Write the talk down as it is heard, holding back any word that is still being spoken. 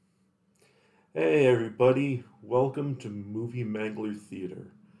Hey everybody, welcome to Movie Mangler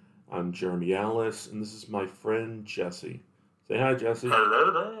Theater. I'm Jeremy Alice, and this is my friend Jesse. Say hi, Jesse.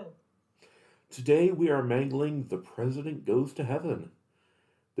 Hello there. Today we are mangling The President Goes to Heaven.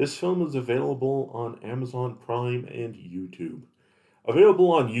 This film is available on Amazon Prime and YouTube. Available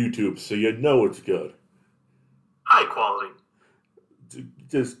on YouTube, so you know it's good. High quality.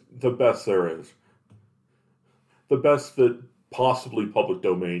 Just the best there is. The best that possibly public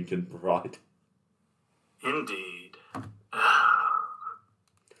domain can provide. Indeed.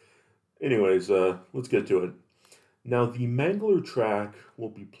 Anyways, let's get to it. Now, the Mangler track will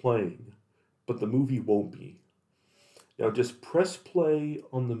be playing, but the movie won't be. Now, just press play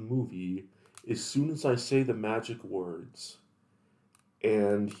on the movie as soon as I say the magic words.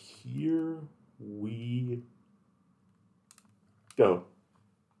 And here we go.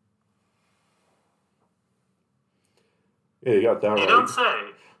 Yeah, you got that You right. don't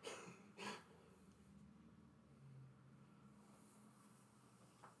say.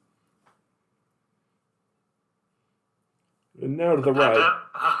 And now to the And right.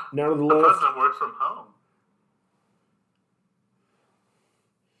 Now to the the left. president works from home.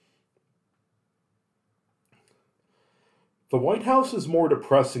 The White House is more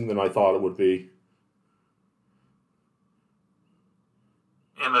depressing than I thought it would be.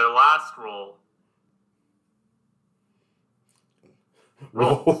 In their last role.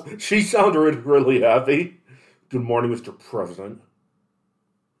 Whoa, she sounded really happy. Good morning, Mr. President.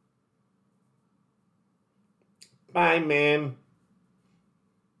 Bye, ma'am.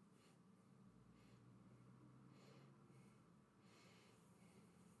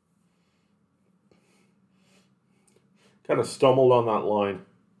 Kind of stumbled on that line.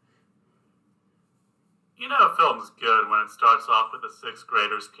 You know a film's good when it starts off with a sixth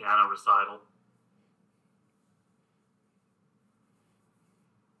grader's piano recital.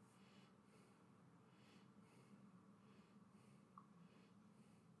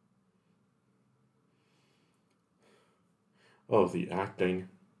 Oh, the acting.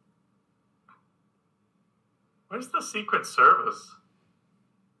 Where's the Secret Service?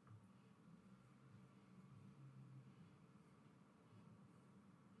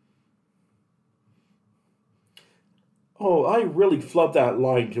 Oh, I really flubbed that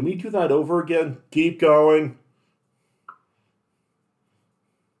line. Can we do that over again? Keep going.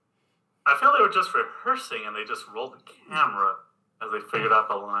 I feel they were just rehearsing and they just rolled the camera as they figured out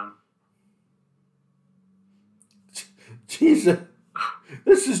the line. Jesus.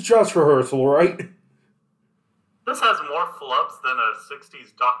 This is just rehearsal, right? This has more flubs than a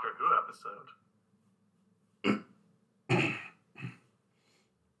 60s Doctor Who episode.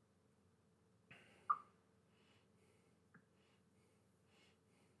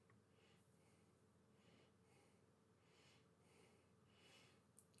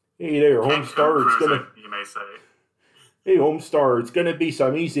 Hey there, Cancun Homestar. It's gonna. cruising, you may say. Hey, Homestar. It's gonna be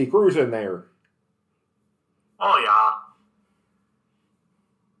some easy cruising there. Oh, yeah.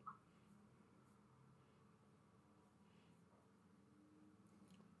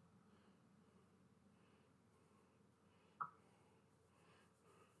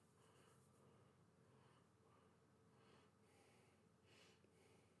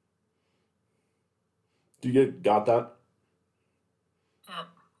 Do you got that? Uh,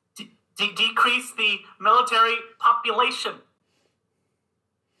 decrease the military population.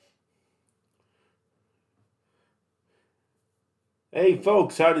 Hey,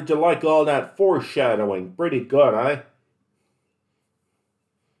 folks. How did you like all that foreshadowing? Pretty good, eh?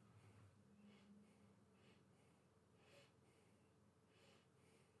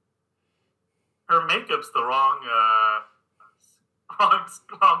 Her makeup's the wrong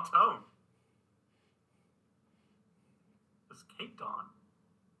tone. It's caked on.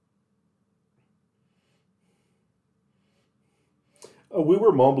 Oh, we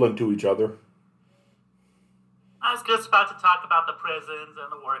were mumbling to each other. I was just about to talk about the prisons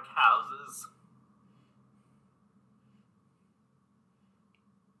and the workhouses.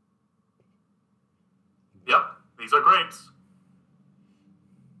 Yep, these are grapes.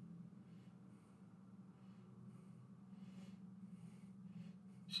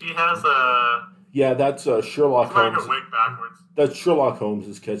 She has a. Yeah, that's Sherlock She's wearing her Holmes. wig backwards. That's Sherlock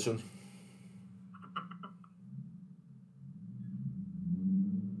Holmes' kitchen.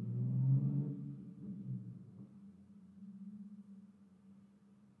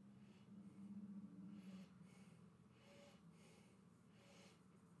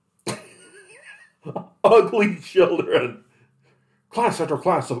 Ugly children. Class after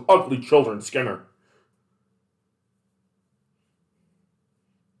class of ugly children, Skinner.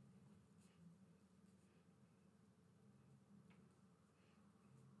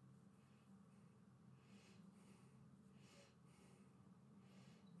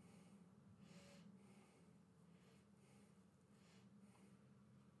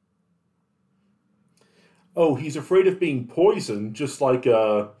 Oh, he's afraid of being poisoned, just like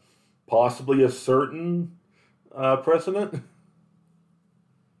possibly a certain president.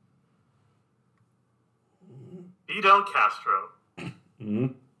 Fidel Castro. Mm-hmm.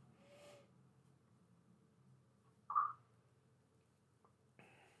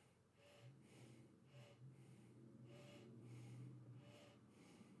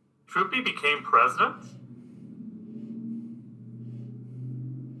 Trupi became president?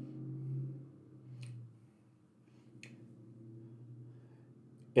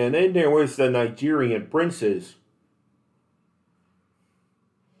 And then there was the Nigerian princes.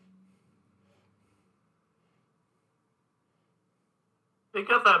 They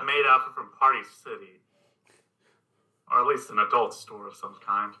got that maid outfit from Party City. Or at least an adult store of some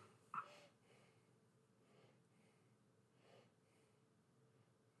kind.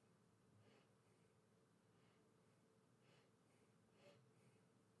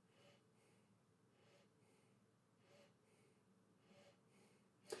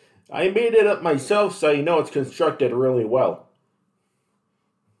 I made it up myself, so you know it's constructed really well.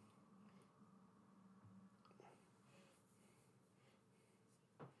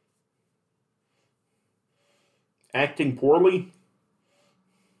 Acting poorly?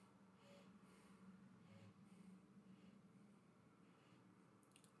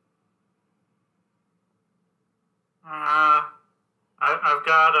 I've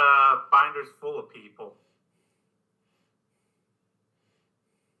got binders full of people.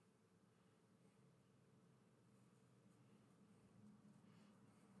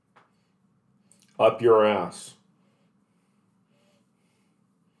 Up your ass.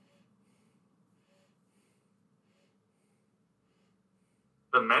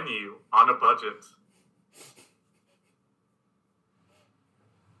 The menu on a budget.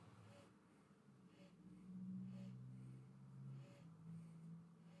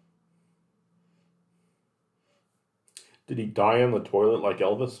 Did he die on the toilet like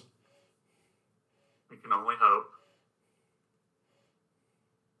Elvis? We can only hope.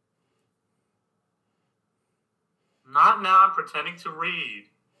 Not now, I'm pretending to read.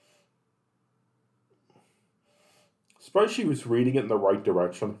 Surprised she was reading it in the right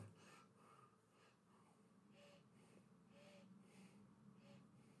direction.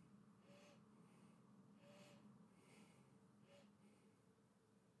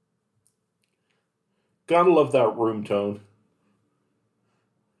 Gotta love that room tone.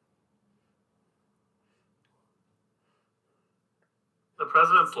 The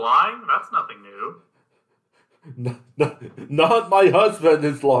president's lying? That's nothing new. Not my husband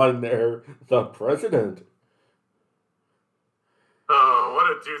is lying there. The president. Oh, what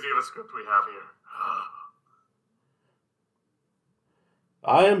a doozy of a script we have here.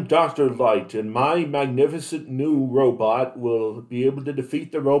 I am Dr. Light, and my magnificent new robot will be able to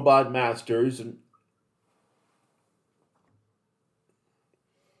defeat the robot masters and.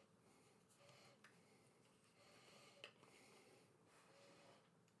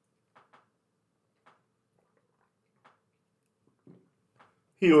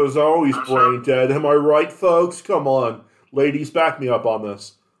 He was always I'm brain sure. dead. Am I right, folks? Come on. Ladies, back me up on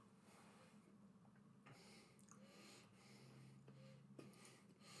this.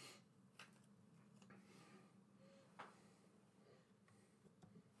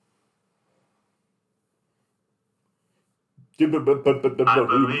 I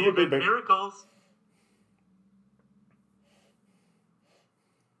believe in miracles.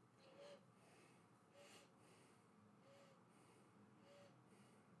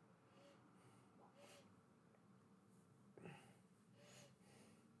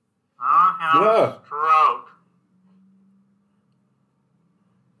 I have Yeah, a stroke.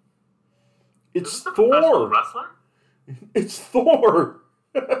 Is it's this a professional Thor. wrestler? It's Thor.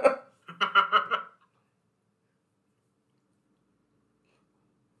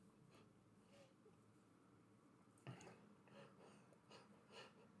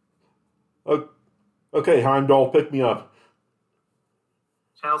 Okay, Heimdall, pick me up.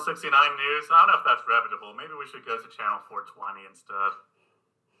 Channel 69 News. I don't know if that's reputable. Maybe we should go to Channel 420 instead.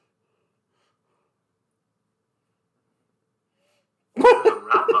 There's a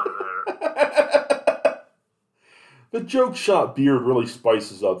rabbi there. The joke shot beard really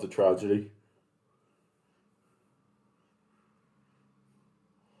spices up the tragedy.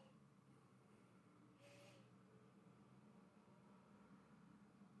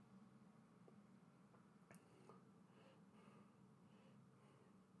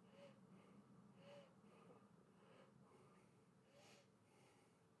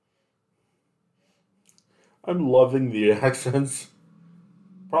 I'm loving the accents.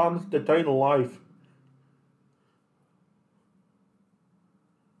 Promise to time of life.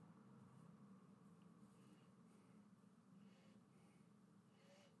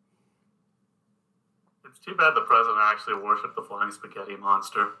 It's too bad the president actually worshipped the flying spaghetti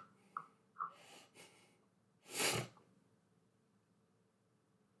monster.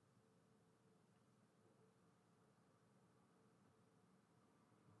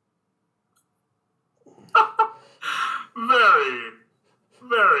 Very,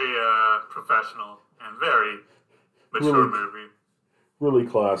 very professional and very mature movie. Really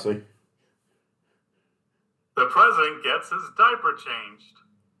classy. The president gets his diaper changed.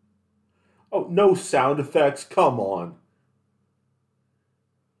 Oh, no sound effects. Come on.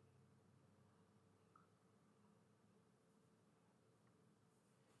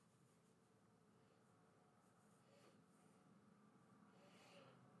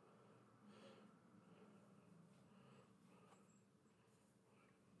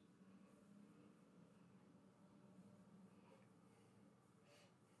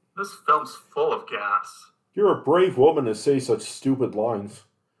 This film's full of gas. You're a brave woman to say such stupid lines.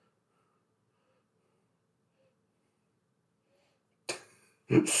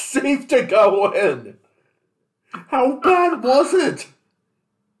 Safe to go in. How bad was it?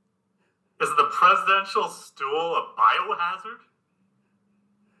 Is the presidential stool a biohazard?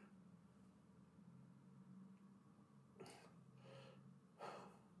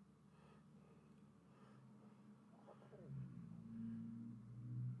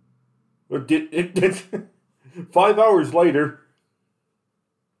 It 5 hours later.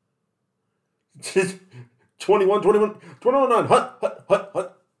 21, 9. Hut.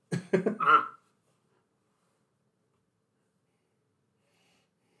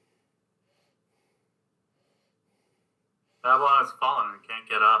 Babylon has fallen and can't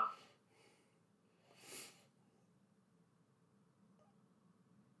get up.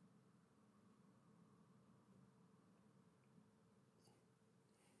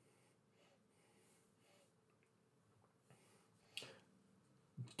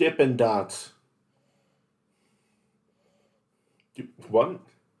 Dippin' Dots. What?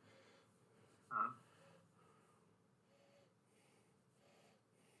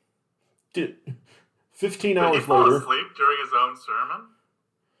 15 hours Did he fall later. asleep during his own sermon?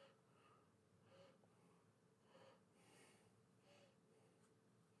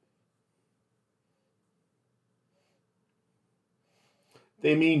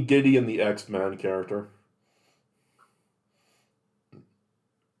 They mean Diddy and the X-Men character.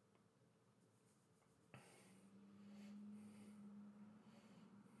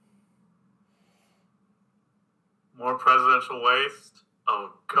 More presidential waste?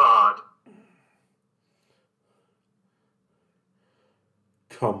 Oh, God.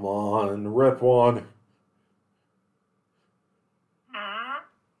 Come on, rip one.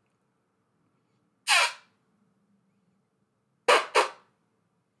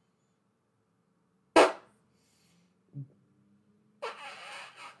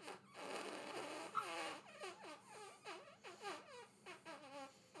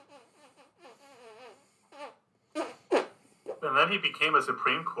 And then he became a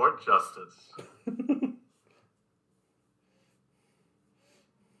Supreme Court justice.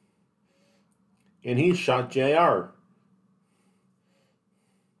 And he shot JR.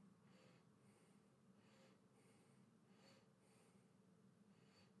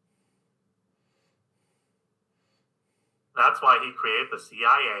 That's why he created the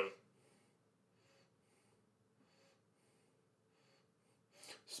CIA.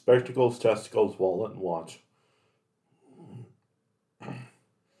 Spectacles, testicles, wallet, and watch.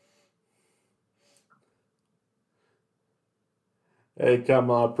 Hey, come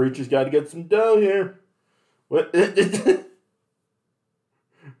on, preacher's got to get some dough here. What?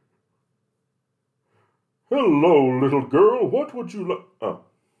 Hello, little girl. What would you like? Oh.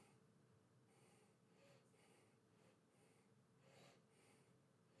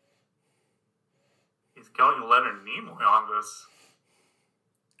 He's going Leonard Nimoy on this.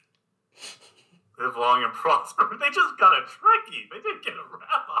 Live long and prosper. They just got a Trekkie. They didn't get a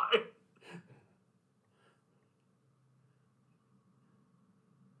rabbi.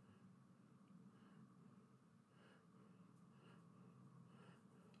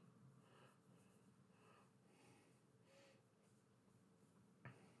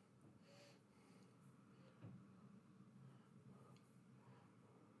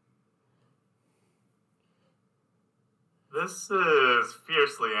 This is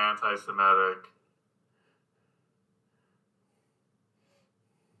fiercely anti-Semitic.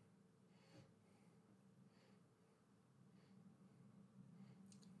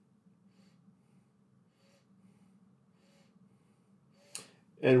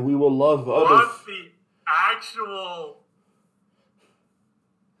 And we will love other. What the actual...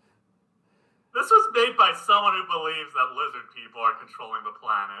 This was made by someone who believes that lizard people are controlling the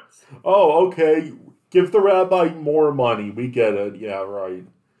planets. Oh, okay. Give the rabbi more money. We get it. Yeah, right.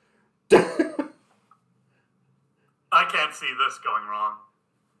 I can't see this going wrong.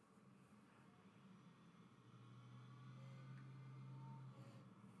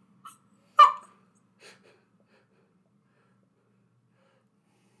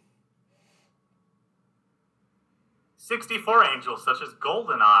 "64 angels such as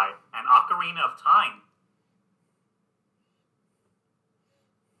Goldeneye and Ocarina of Time."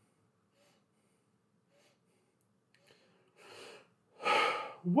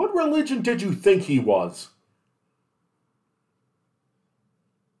 What religion did you think he was?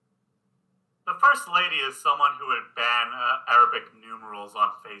 The First Lady is someone who would ban Arabic numerals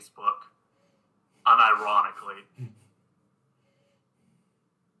on Facebook, unironically.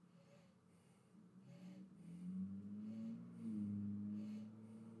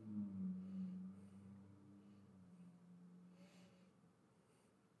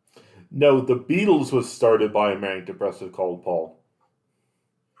 No, the Beatles was started by a manic depressive called Paul.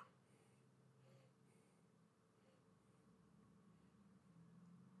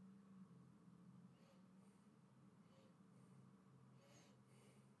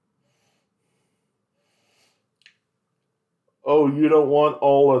 Oh, you don't want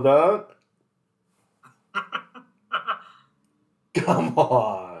all of that? Come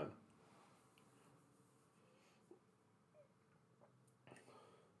on.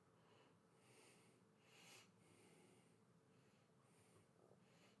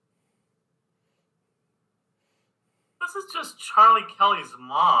 This is just Charlie Kelly's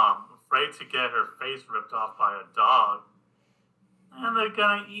mom, afraid to get her face ripped off by a dog. And they're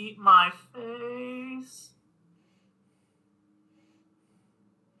gonna eat my face.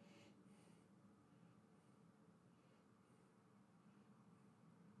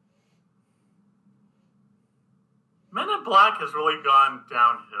 Men in Black has really gone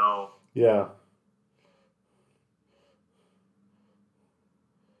downhill. Yeah.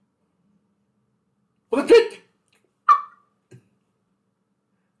 What the kick?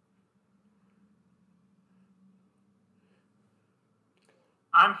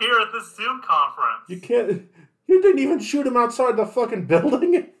 I'm here at this Zoom conference. You can't. You didn't even shoot him outside the fucking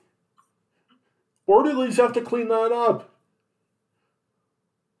building. Orderlies have to clean that up.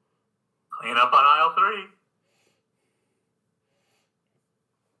 Clean up on aisle 3.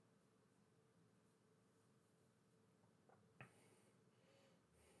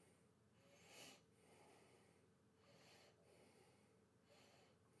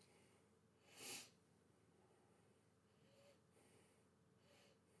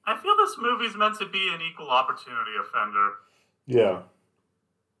 I feel this movie's meant to be an equal opportunity offender. Yeah.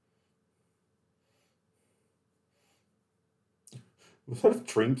 Was that a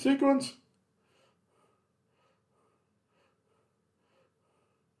dream sequence?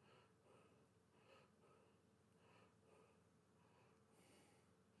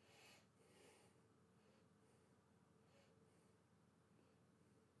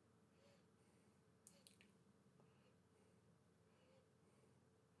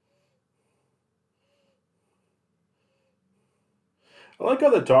 I like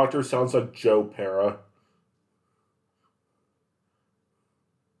how the doctor sounds like Joe Pera.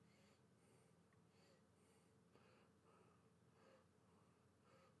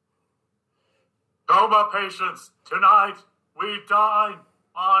 Coma patients, tonight we dine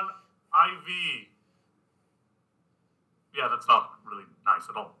on IV. Yeah, that's not really nice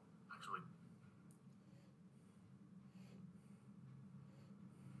at all, actually.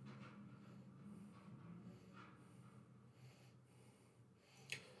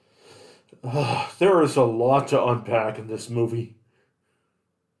 There is a lot to unpack in this movie.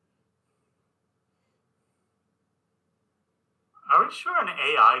 Are we sure an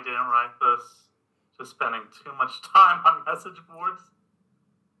AI didn't write this? Just spending too much time on message boards?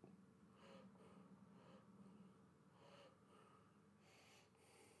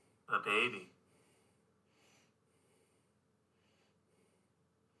 The baby.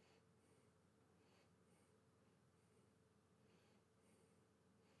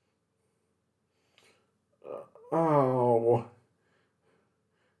 Oh.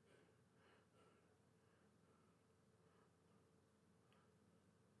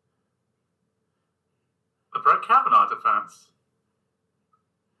 The Brett Kavanaugh defense.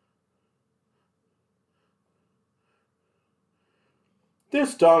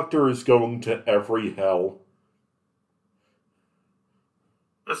 This doctor is going to every hell.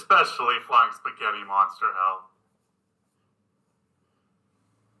 Especially Flying Spaghetti Monster hell.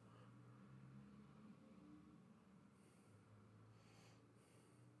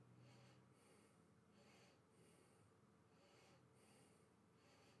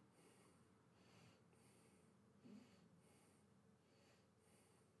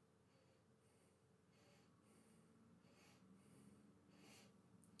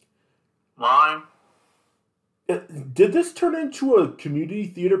 line. Did this turn into a community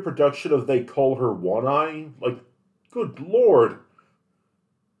theater production of They Call Her One Eye? Like, good lord.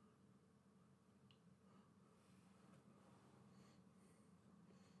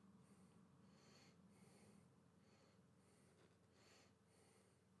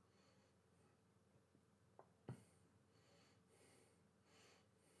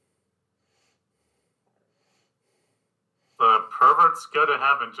 The perverts go to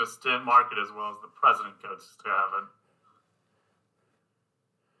heaven just didn't market as well as the president goes to heaven.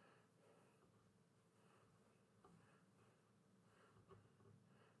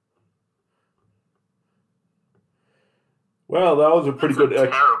 Well, that was a pretty good.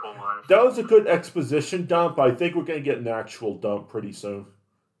 Terrible life. That was a good exposition dump. I think we're going to get an actual dump pretty soon.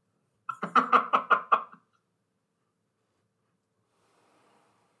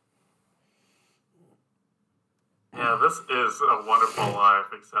 Yeah, this is a wonderful life,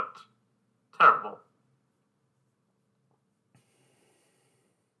 except terrible.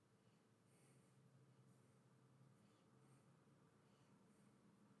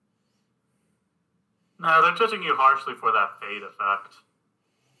 No, they're judging you harshly for that fade effect.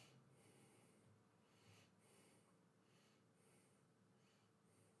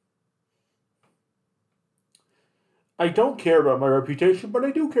 I don't care about my reputation, but I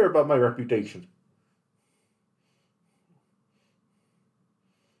do care about my reputation.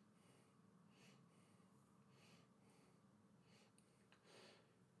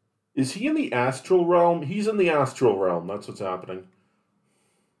 Is he in the astral realm? He's in the astral realm. That's what's happening.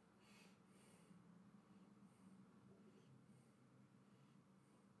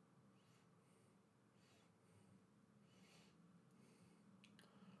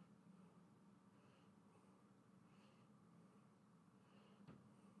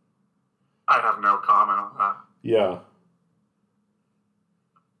 I have no comment on that. Yeah.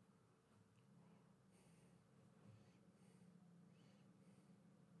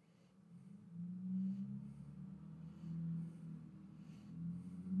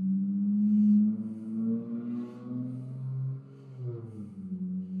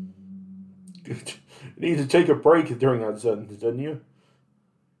 Good. You need to take a break during that sentence, didn't you?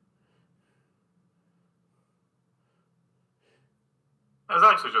 It was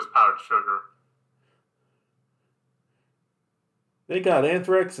actually just powdered sugar. They got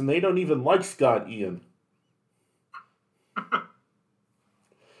anthrax and they don't even like Scott Ian.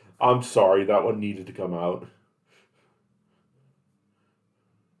 I'm sorry, that one needed to come out.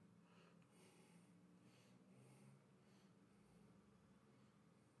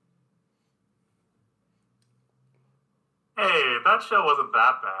 Hey, that show wasn't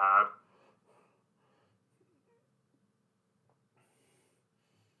that bad.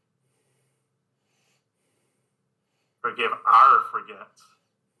 Forgive our forgets.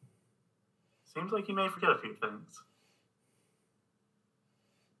 Seems like you may forget a few things.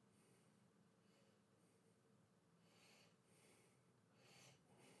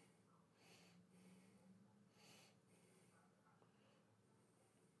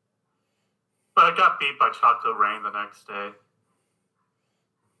 But I got beat by Chocolate Rain the next day.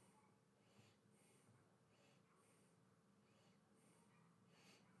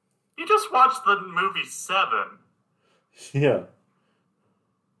 You just watched the movie Seven. Yeah.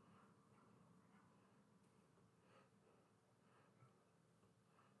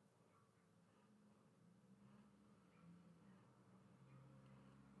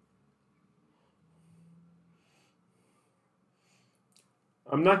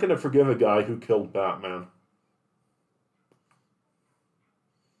 I'm not going to forgive a guy who killed Batman.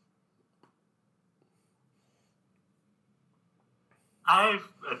 I'm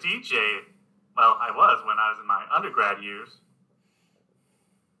a DJ. Well, I was when I was in my undergrad years.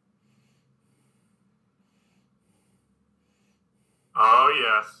 Oh,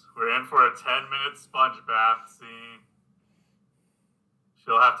 yes. We're in for a 10-minute sponge bath scene.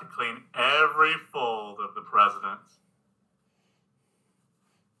 She'll have to clean every fold of the president.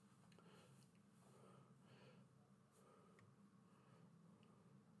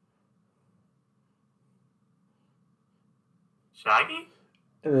 Shaggy?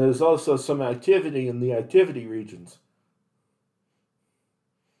 And there's also some activity in the activity regions.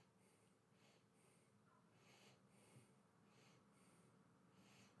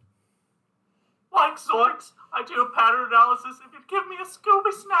 Like Zoinks, I do a pattern analysis if you'd give me a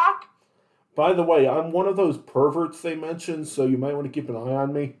Scooby snack. By the way, I'm one of those perverts they mentioned, so you might want to keep an eye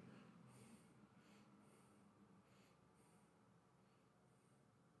on me.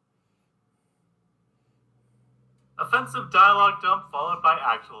 Offensive dialogue dump followed by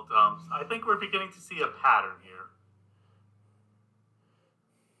actual dumps. I think we're beginning to see a pattern here.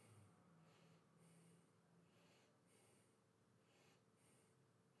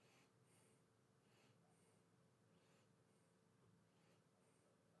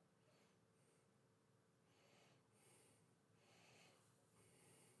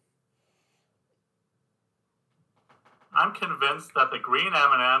 I'm convinced that the green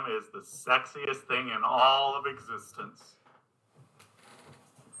M&M is the sexiest thing in all of existence.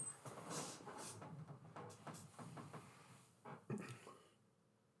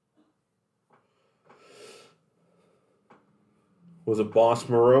 Was it Boss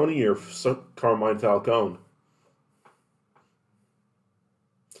Maroney or Carmine Falcone?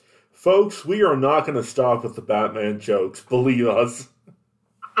 Folks, we are not going to stop with the Batman jokes. Believe us.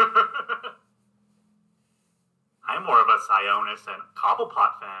 I'm more of a Sionis and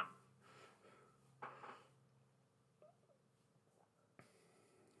Cobblepot fan.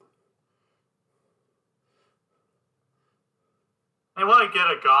 They want to get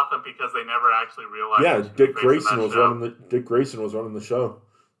at Gotham because they never actually realized. Yeah, Dick Grayson was running the show.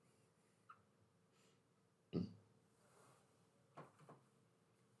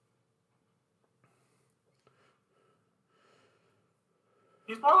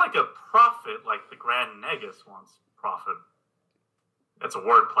 He's more like a prophet, like the Grand Negus once. Prophet. That's a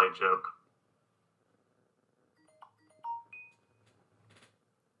wordplay joke.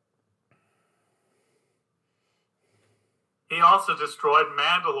 He also destroyed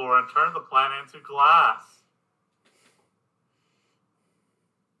Mandalore and turned the planet into glass.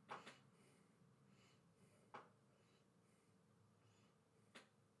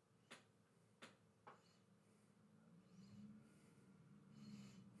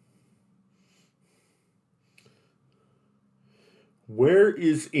 Where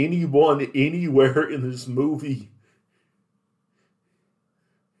is anyone anywhere in this movie?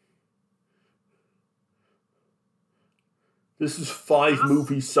 This is 5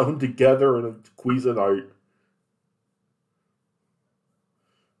 movies sewn together in a Cuisinart.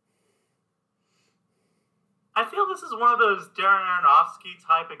 I feel this is one of those Darren Aronofsky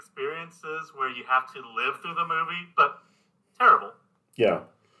type experiences where you have to live through the movie, but terrible. Yeah.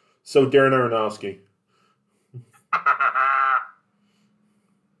 So Darren Aronofsky.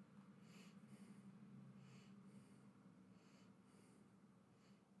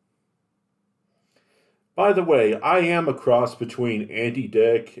 By the way, I am a cross between Andy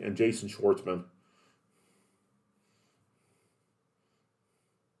Dick and Jason Schwartzman.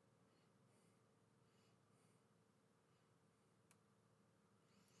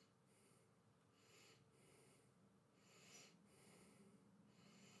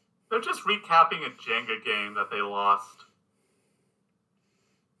 They're just recapping a Jenga game that they lost.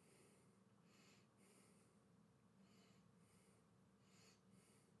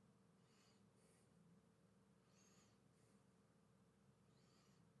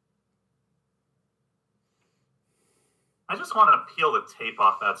 I just want to peel the tape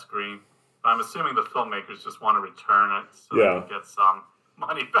off that screen. I'm assuming the filmmakers just want to return it so they can get some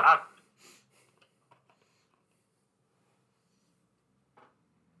money back.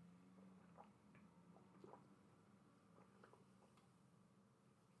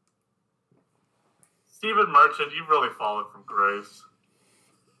 Stephen Merchant, you've really fallen from grace.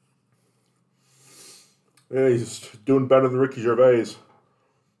 Yeah, he's doing better than Ricky Gervais.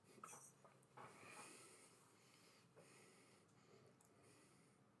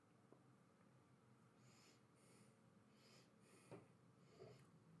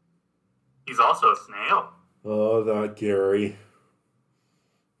 He's also a snail. Oh, that Gary.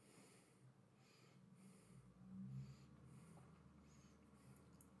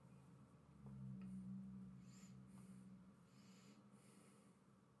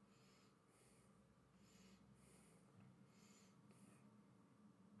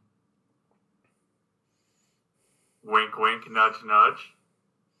 Wink, wink, nudge, nudge.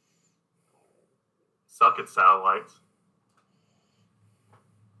 Suck it, satellites.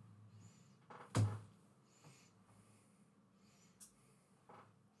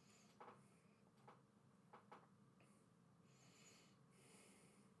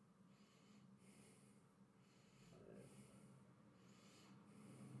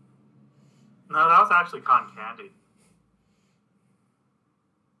 No, that was actually cotton candy.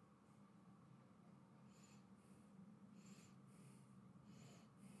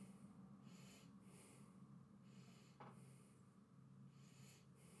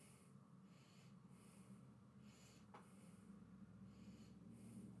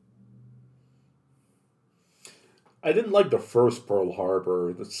 I didn't like the first Pearl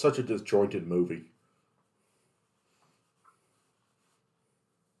Harbor. It's such a disjointed movie.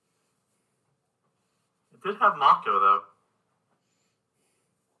 It did have Mako,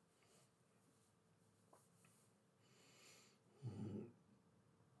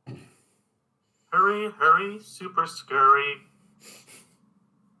 though. Hurry, hurry, super scurry.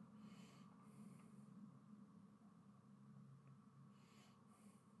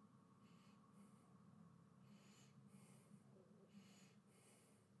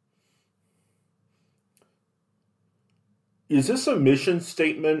 Is this a mission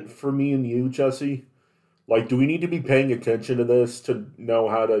statement for me and you, Jesse? Like, do we need to be paying attention to this to know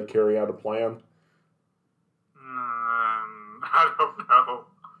how to carry out a plan? I don't know.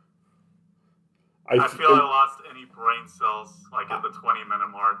 I feel I lost any brain cells like at the 20-minute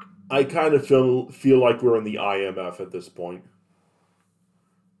mark. I kind of feel like we're in the IMF at this point.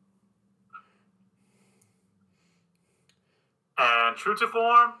 And true to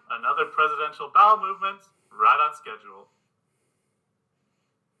form, another presidential bowel movement, right on schedule.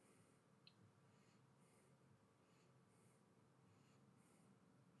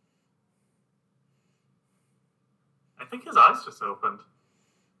 I think his eyes just opened.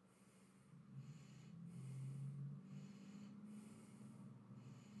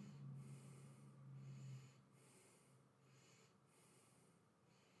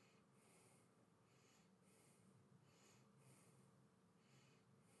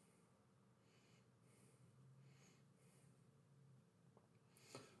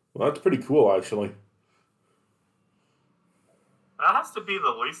 Well, that's pretty cool, actually. That has to be the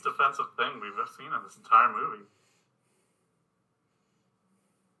least offensive thing we've ever seen in this entire movie.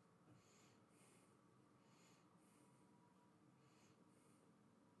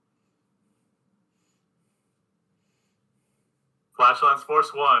 Flashlands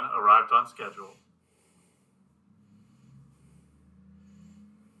Force One arrived on schedule.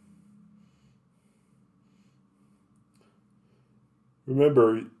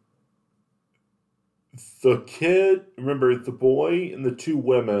 Remember, the boy and the two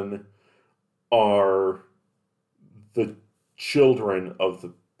women are the children of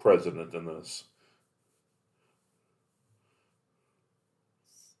the president in this.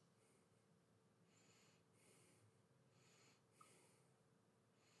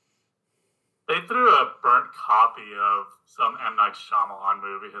 They threw a burnt copy of some M. Night Shyamalan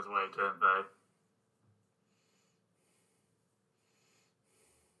movie his way, didn't they?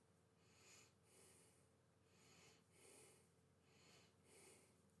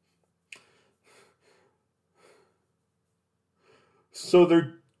 So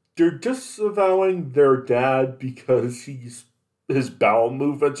they're disavowing their dad because his bowel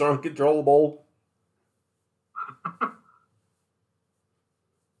movements are uncontrollable.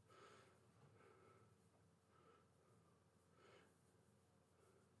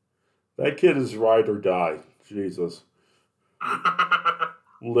 That kid is ride or die. Jesus.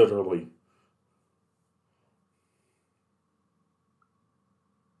 Literally.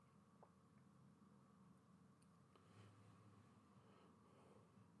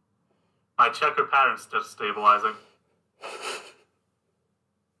 My checker pattern's just stabilizing.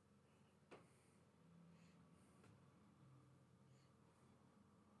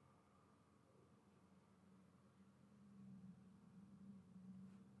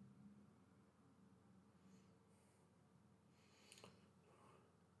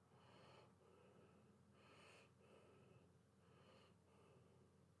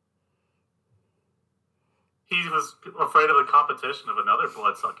 He was afraid of the competition of another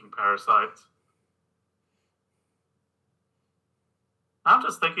blood-sucking parasite. I'm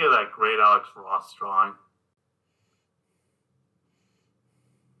just thinking of that great Alex Ross drawing.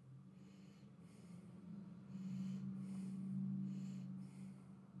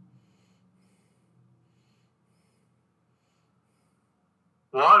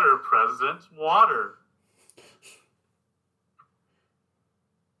 Water, President, water.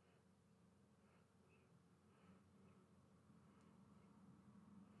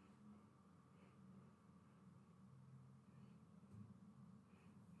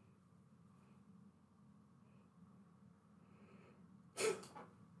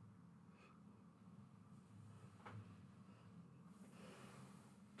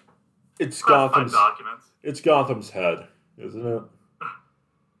 It's Classified Gotham's. documents. It's Gotham's head, isn't it?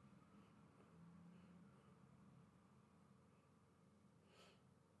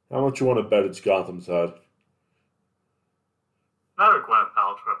 How much you want to bet it's Gotham's head? That or Gwyneth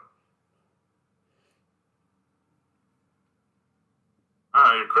Paltrow.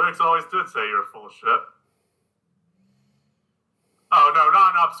 Your critics always did say you're full of shit. Oh no,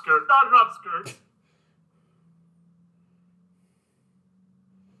 not an upskirt, not an upskirt.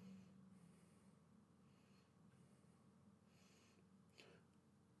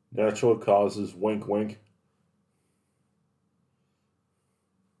 Natural causes, wink wink.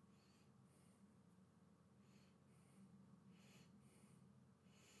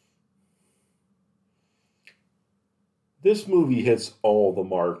 This movie hits all the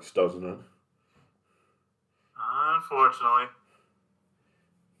marks, doesn't it? Unfortunately.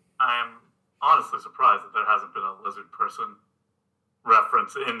 I am honestly surprised that there hasn't been a lizard person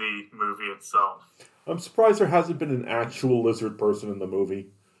reference in the movie itself. I'm surprised there hasn't been an actual lizard person in the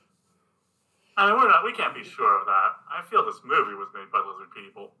movie. I mean, we can't be sure of that. I feel this movie was made by lizard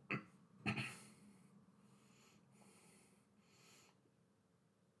people.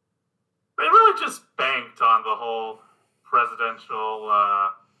 They really just banked on the whole presidential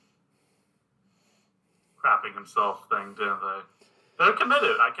crapping himself thing, didn't they? They're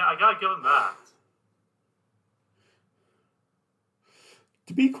committed. I gotta give them that.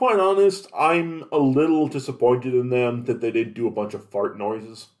 To be quite honest, I'm a little disappointed in them that they didn't do a bunch of fart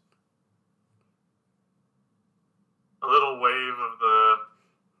noises. A little wave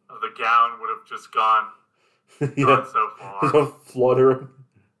of the gown would have just gone so far. A flutter.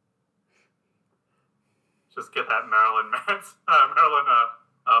 Just get that Marilyn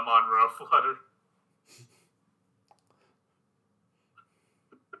Monroe flutter.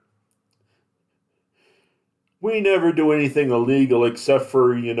 We never do anything illegal except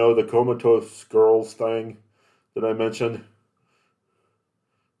for, the comatose girls thing that I mentioned.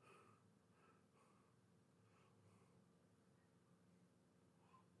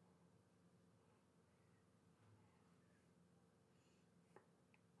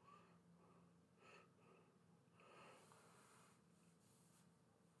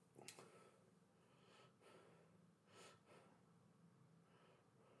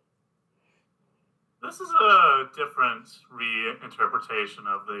 This is a different reinterpretation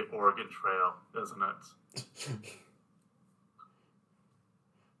of the Oregon Trail, isn't it?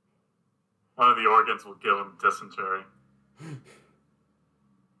 One of the organs will give him dysentery.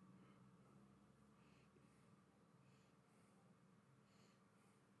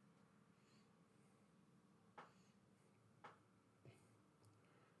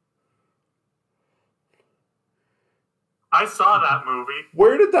 I saw that movie.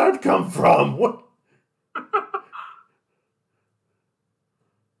 Where did that come from? What?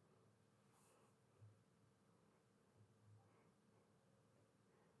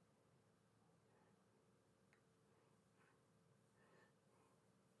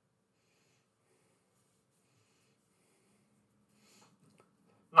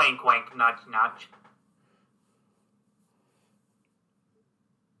 Wink, wink, nudge, nudge.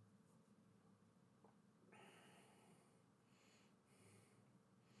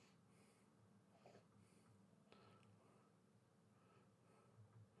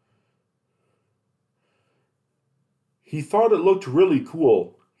 He thought it looked really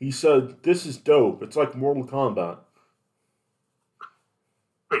cool. He said, "This is dope. It's like Mortal Kombat."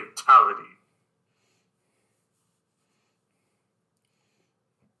 Fatality.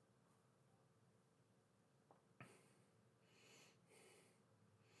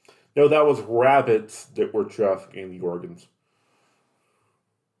 No, that was rabbits that were trafficking the organs.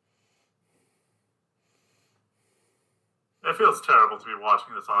 It feels terrible to be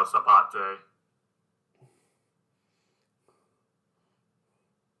watching this on a Sabbat day.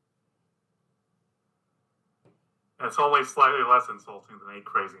 And it's only slightly less insulting than 8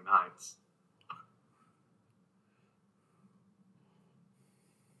 Crazy Nights.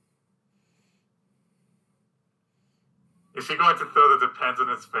 Is she going to throw the Depends in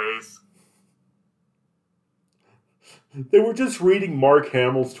his face? They were just reading Mark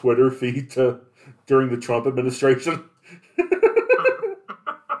Hamill's Twitter feed during the Trump administration.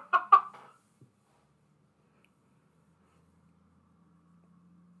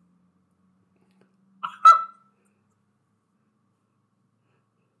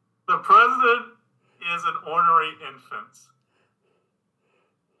 The president is an ornery infant.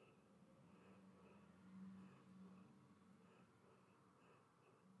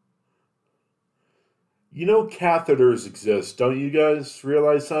 You know catheters exist, don't you guys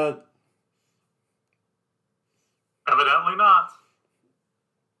realize that? Evidently not.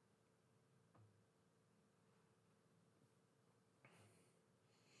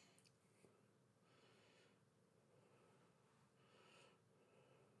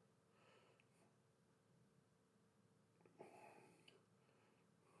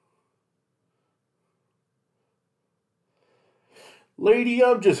 Lady,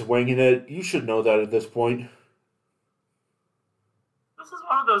 I'm just winging it. You should know that at this point. This is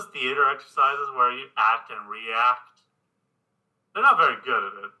one of those theater exercises where you act and react. They're not very good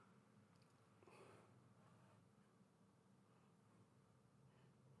at it.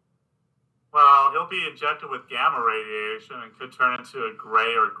 Well, he'll be injected with gamma radiation and could turn into a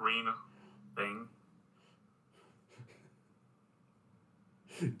gray or green thing.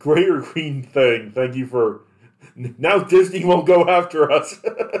 Gray or green thing. Thank you for... Now Disney won't go after us.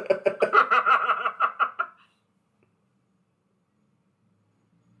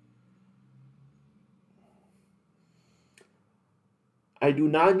 I do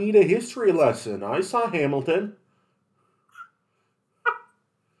not need a history lesson. I saw Hamilton.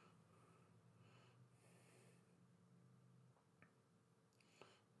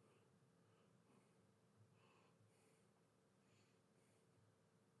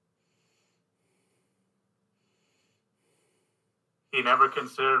 He never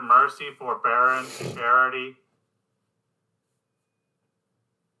considered mercy, forbearance, charity.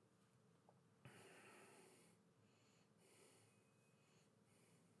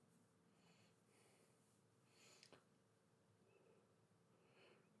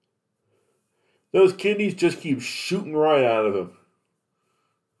 Those kidneys just keep shooting right out of him.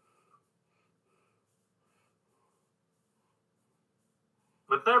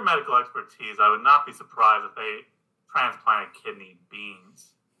 With their medical expertise, I would not be surprised if they transplanted kidney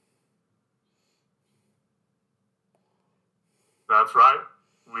beans. That's right.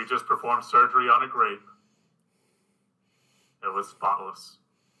 We just performed surgery on a grape. It was spotless.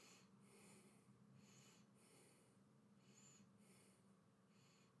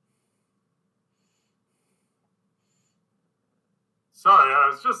 Sorry, I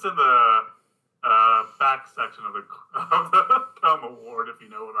was just in the back section of the Film Award, if you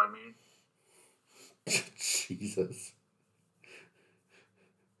know what I mean. Jesus.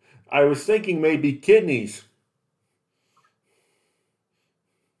 I was thinking maybe kidneys.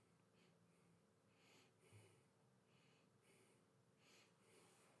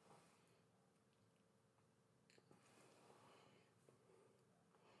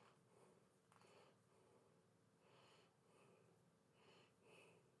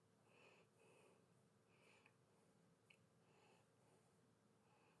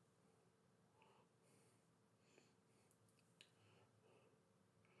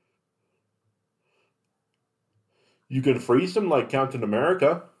 You can freeze them like Captain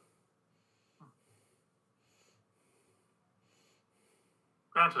America.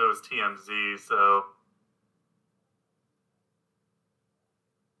 Granted, it was TMZ, so...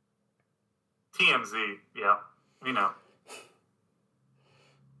 TMZ, yeah, we know.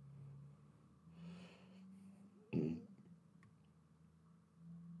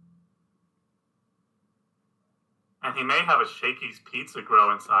 And he may have a Shakey's Pizza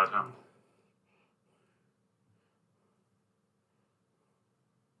grow inside him.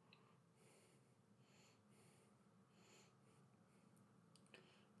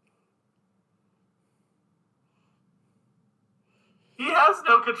 He has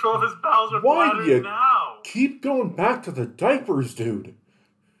no control of his bowels or Why do bladder you now. keep going back to the diapers, dude?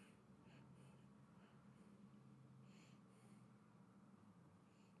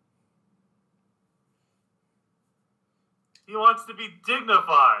 He wants to be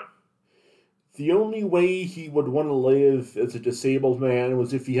dignified. The only way he would want to live as a disabled man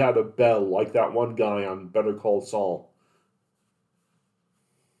was if he had a bell, like that one guy on Better Call Saul.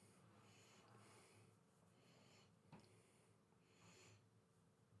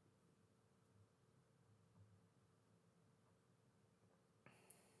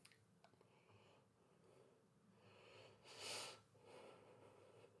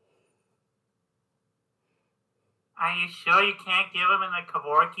 Are you sure you can't give him the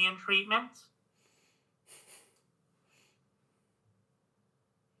Kevorkian treatment?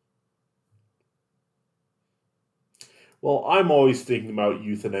 Well, I'm always thinking about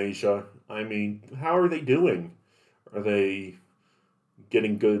euthanasia. I mean, how are they doing? Are they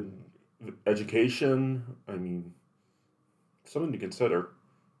getting good education? I mean, something to consider.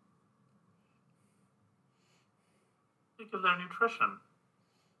 Think of their nutrition.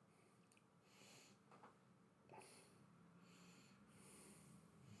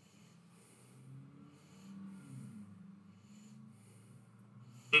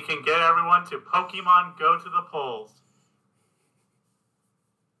 He can get everyone to Pokemon Go to the polls.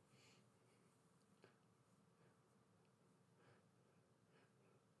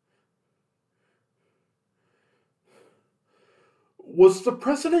 Was the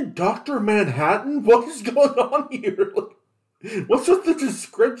president Dr. Manhattan? What is going on here? What's with the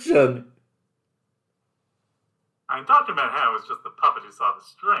description? I mean, Dr. Manhattan was just the puppet who saw the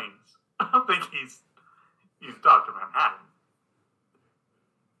strings. I don't think he's Dr. Manhattan.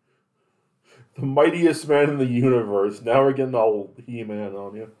 The mightiest man in the universe. Now we're getting all He-Man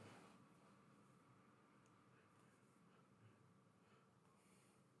on you.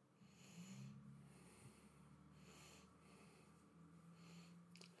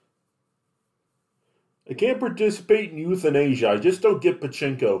 I can't participate in euthanasia. I just don't get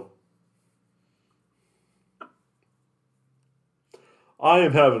pachinko. I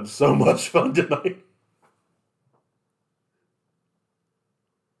am having so much fun tonight.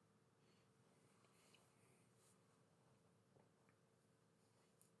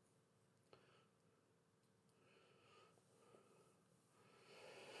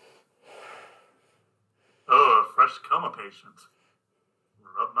 glaucoma patient.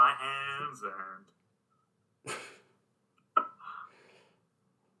 Rub my hands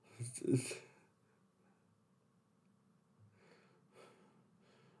and...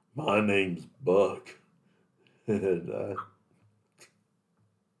 My name's Buck. And,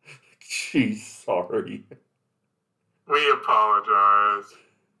 she's sorry. We apologize.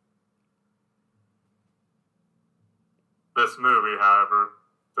 This movie, however,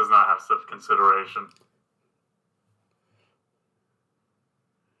 does not have such consideration.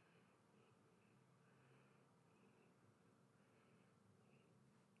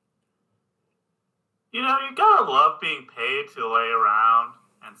 You know, you gotta love being paid to lay around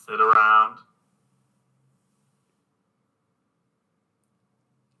and sit around.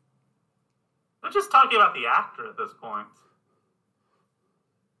 They're just talking about the actor at this point.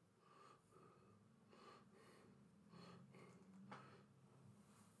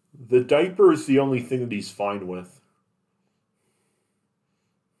 The diaper is the only thing that he's fine with.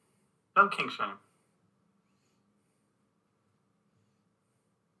 No king shame.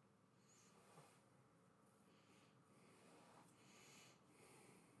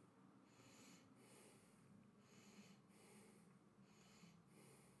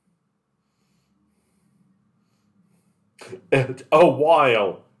 And a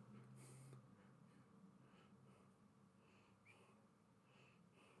while.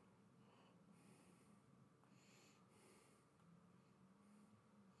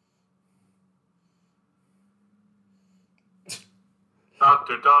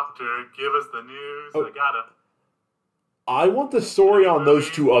 Doctor, give us the news. Oh. I I want the story on those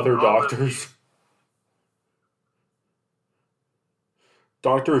two other doctors.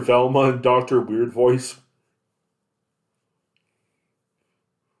 Dr. Velma and Dr. Weird Voice.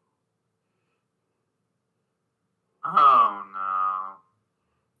 Oh no.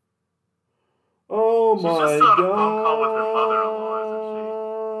 Oh She's my just on a god. phone call with her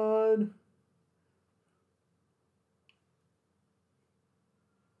mother-in-law, isn't she?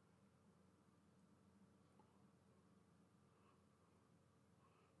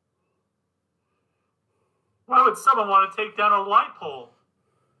 Why would someone want to take down a light pole?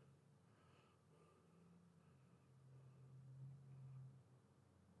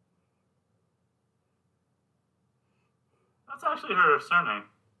 That's actually her surname.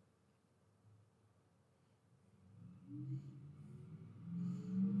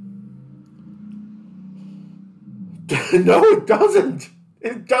 No, it doesn't.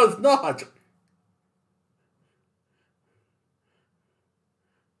 It does not.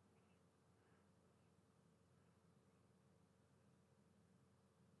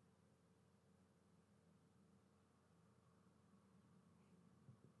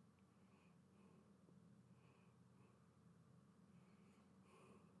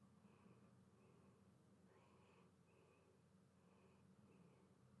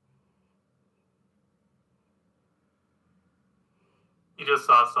 You just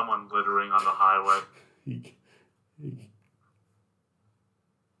saw someone littering on the highway. He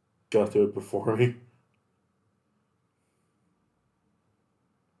got to it before me.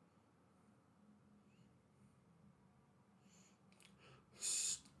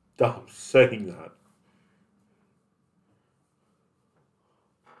 Stop saying that.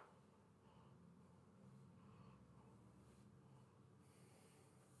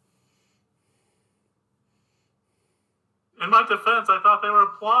 In my defense, I thought they were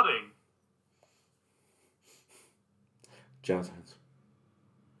applauding. Jazz hands.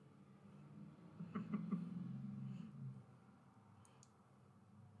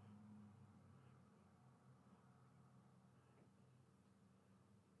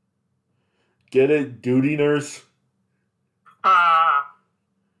 Get it, duty nurse? Ah!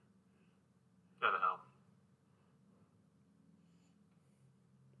 Gotta help.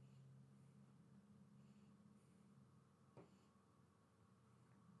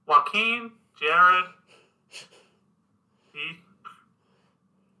 Joaquin, Jared, Heath.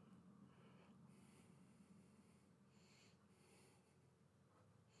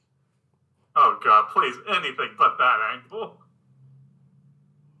 Oh god, please, anything but that angle.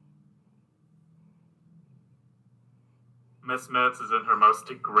 Miss Mitz is in her most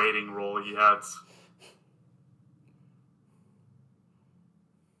degrading role yet.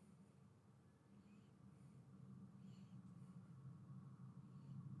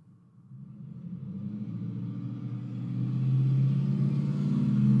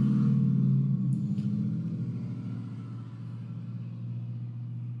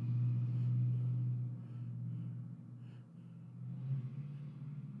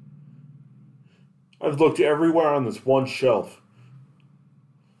 I've looked everywhere on this one shelf.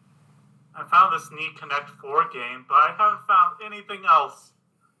 I found found this neat Connect 4 game, but I haven't found anything else.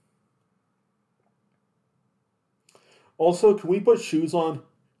 Also, can we put shoes on?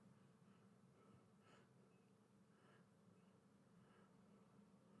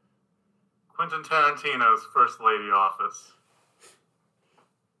 Quentin Tarantino's First Lady office.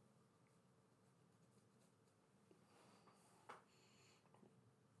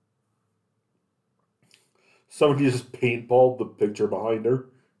 Somebody just paintballed the picture behind her.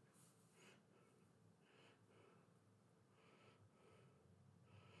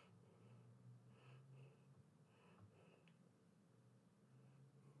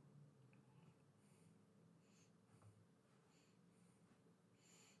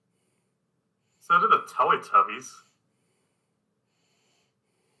 So do the Teletubbies.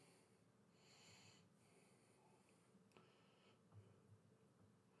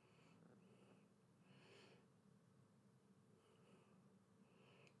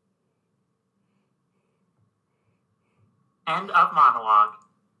 End of monologue.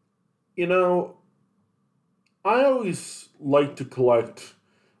 You know, I always like to collect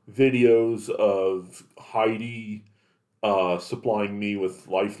videos of Heidi supplying me with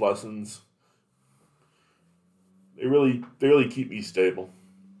life lessons. They really keep me stable.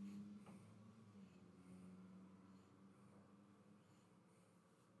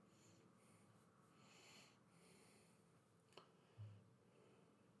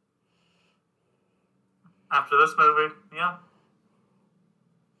 After this movie, yeah.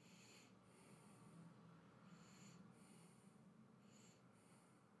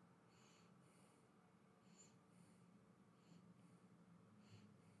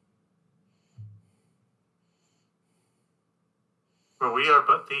 For we are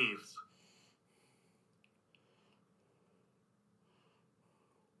but thieves.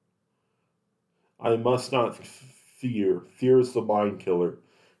 I must not fear. Fear is the mind killer.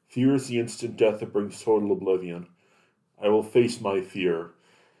 Fear is the instant death that brings total oblivion. I will face my fear.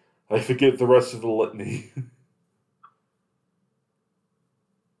 I forget the rest of the litany.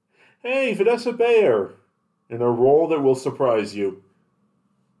 Hey, Vanessa Bayer! In a role that will surprise you.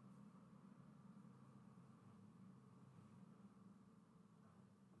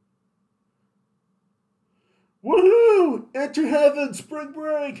 Woohoo! Enter heaven, spring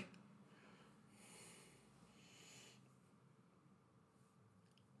break!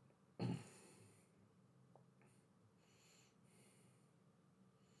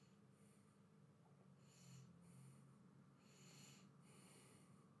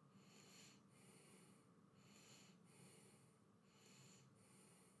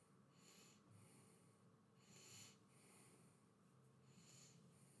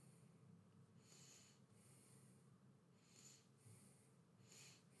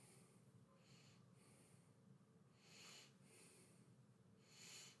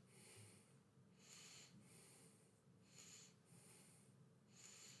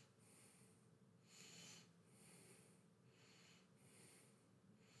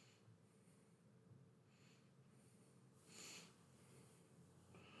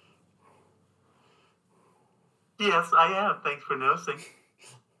 Yes, I am. Thanks for noticing. Is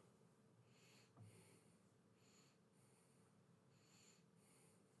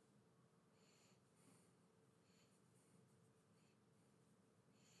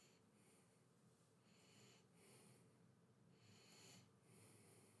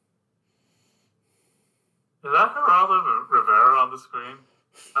that Geraldo Rivera on the screen?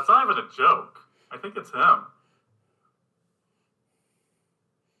 That's not even a joke. I think it's him.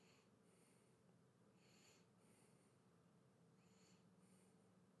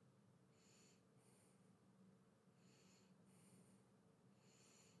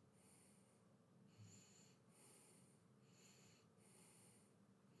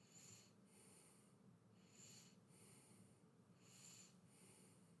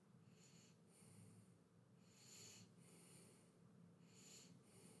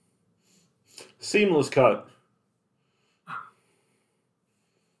 Seamless cut.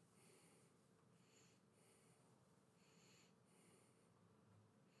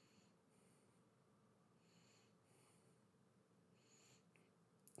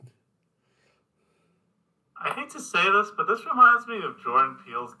 I hate to say this, but this reminds me of Jordan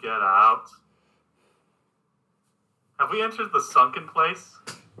Peele's Get Out. Have we entered the sunken place?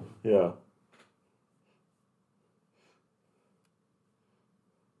 Yeah.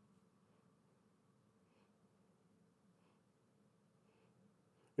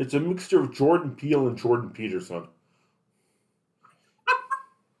 It's a mixture of Jordan Peele and Jordan Peterson.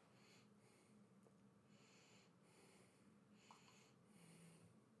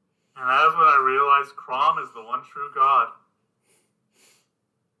 And that is when I realized Crom is the one true God.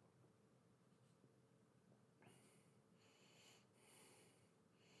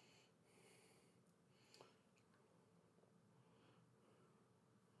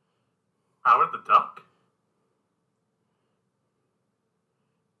 Howard the Duck?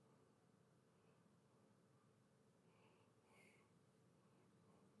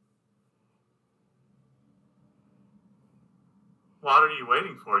 What are you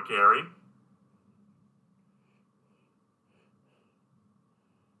waiting for, Gary?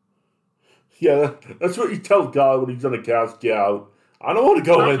 Yeah, that's what you tell God when he's going to cast you out. I don't want to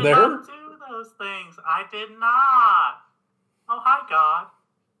go I in did there. not do those things. I did not. Oh, hi, God.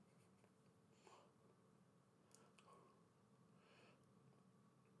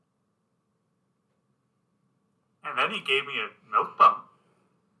 And then he gave me a milk bump.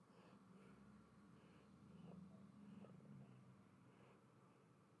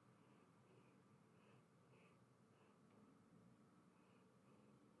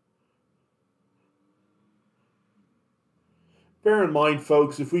 Bear in mind,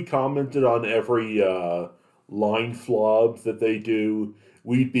 folks, if we commented on every line flub that they do,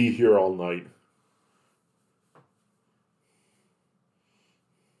 we'd be here all night.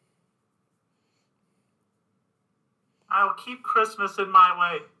 I will keep Christmas in my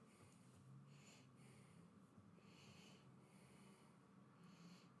way.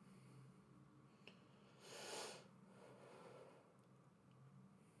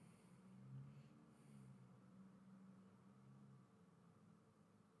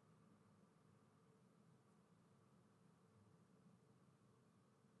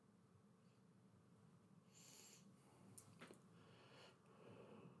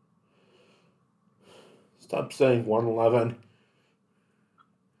 Stop saying 111.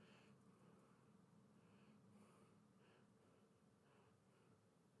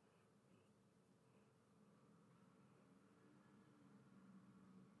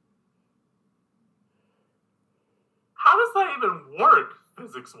 How does that even work,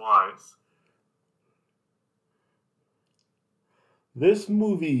 physics-wise? This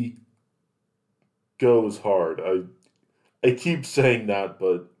movie goes hard. I keep saying that,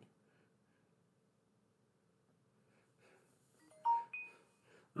 but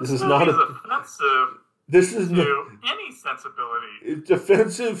this is not offensive. This is to any sensibility. It's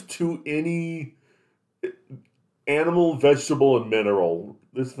offensive to any animal, vegetable, and mineral.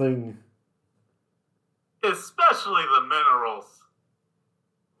 This thing, especially the minerals.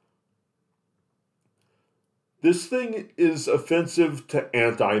 This thing is offensive to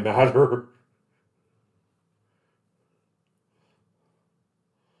antimatter.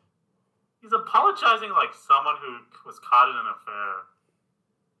 He's apologizing like someone who was caught in an affair.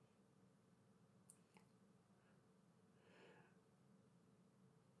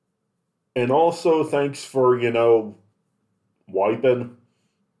 And also, thanks for, wiping.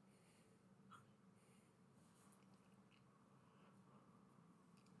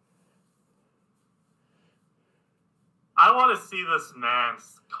 I want to see this man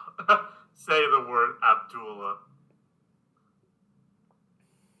say the word Abdullah.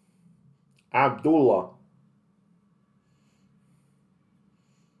 Abdullah.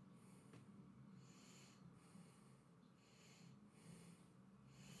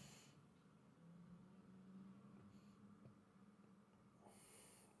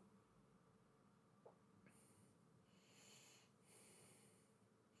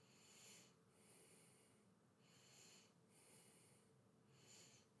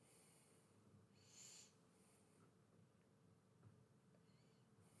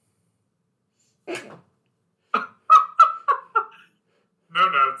 No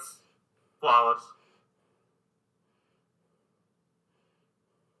notes. Flawless.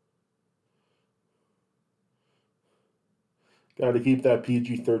 Got to keep that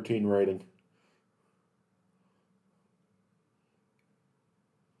PG-13 rating.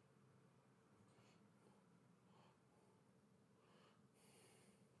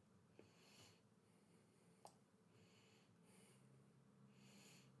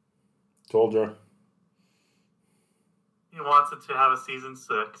 Told you. He wants it to have a season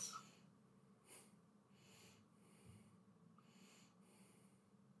 6.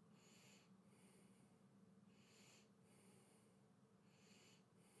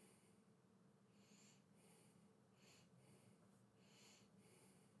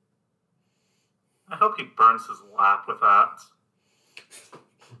 I hope he burns his lap with that.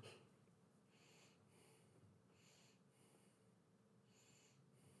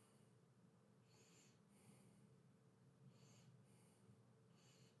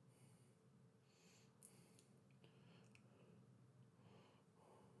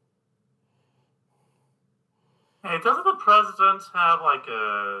 Hey, doesn't the president have like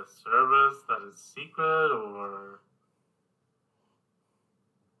a service that is secret or...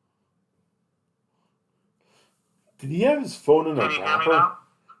 Did he have his phone in a Can you hear me wrapper? now?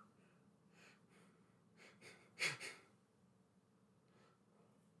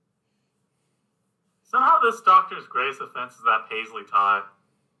 Somehow this doctor's greatest offense is that paisley tie.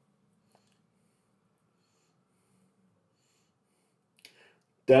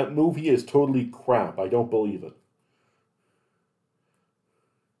 That movie is totally crap. I don't believe it.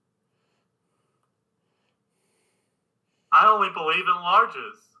 I only believe in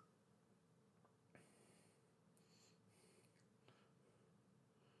larges.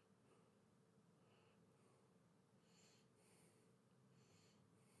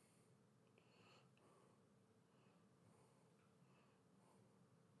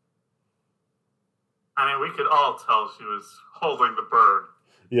 I mean, we could all tell she was holding the bird.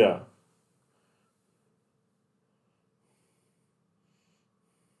 Yeah.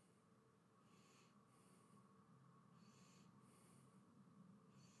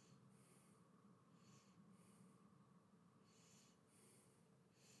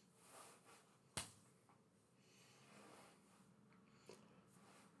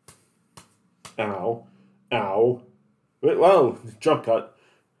 Ow. Ow. Wait, whoa. Jump cut.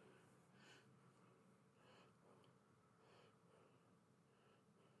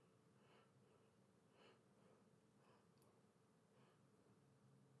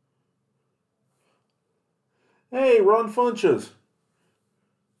 Hey, Ron Funches.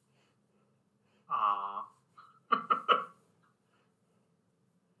 Aww.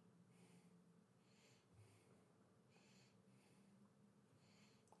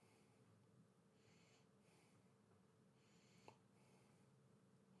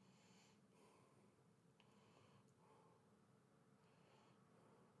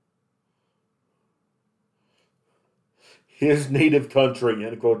 His native country,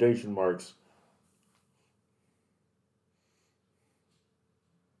 in quotation marks.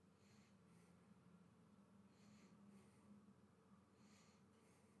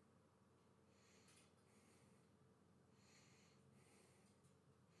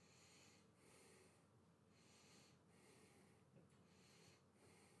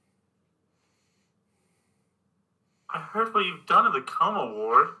 I heard what you've done in the coma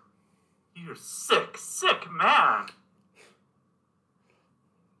ward. You're sick, sick man.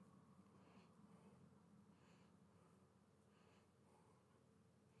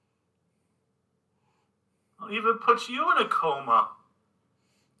 I'll even put you in a coma.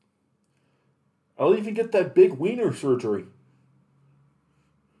 I'll even get that big wiener surgery.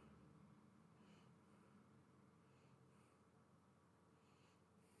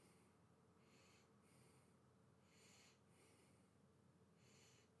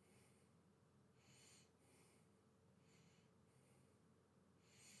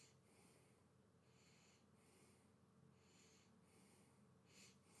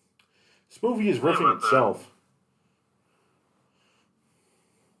 This movie is riffing itself.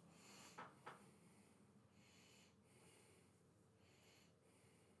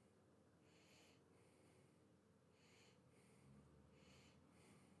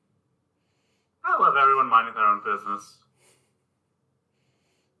 I love everyone minding their own business.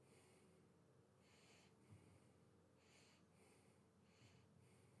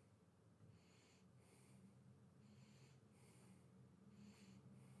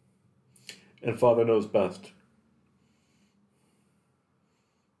 And Father knows best.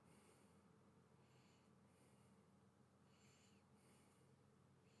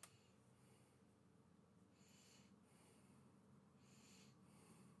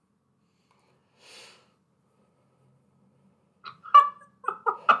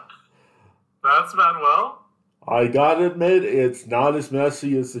 That's Manuel? I gotta admit, it's not as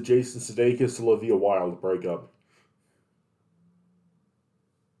messy as the Jason Sudeikis Olivia Wilde breakup.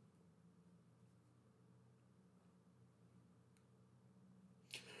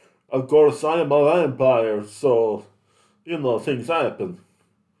 Of course, I am a vampire, so, things happen.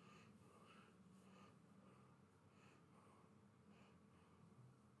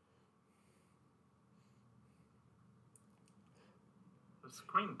 The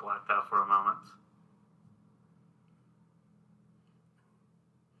screen blacked out for a moment.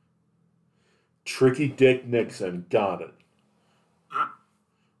 Tricky Dick Nixon, got it.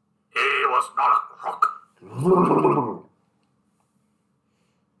 He was not a crook.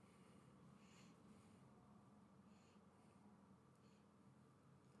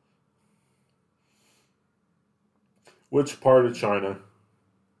 Which part of China?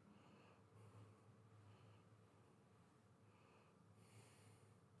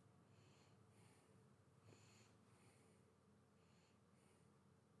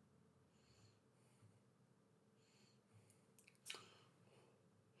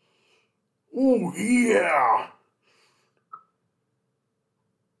 Oh, yeah!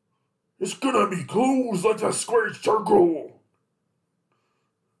 It's gonna be closed like a square circle!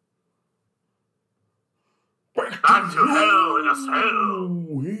 to hell in a cell.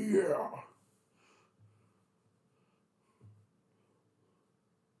 Oh, yeah.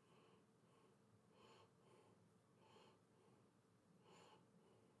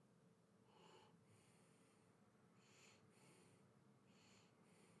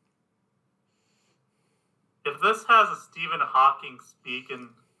 If this has a Stephen Hawking speaking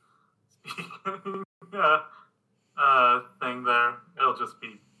thing there, it'll just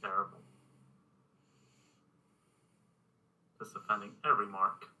be terrible. Just offending every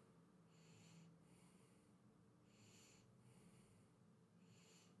mark.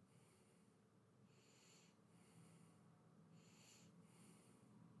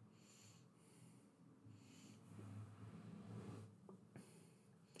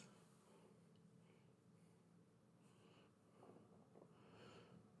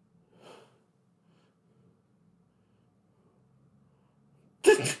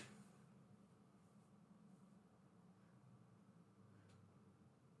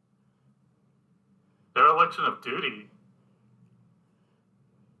 Dereliction of duty.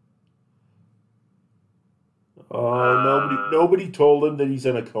 Nobody told him that he's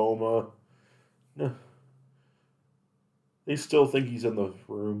in a coma. No. They still think he's in the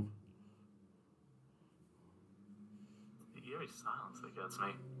room. The eerie silence that gets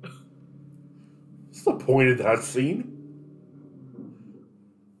me. What's the point of that scene?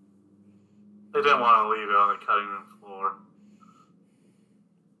 They didn't want to leave it on the cutting room floor.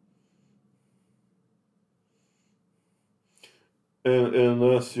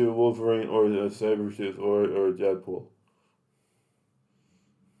 Unless you're Wolverine or Sabretooth or Deadpool.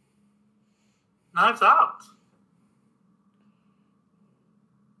 Knives Out.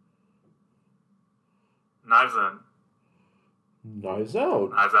 Knives In. Knives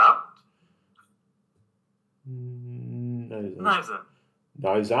Out. Knives Out. Knives In.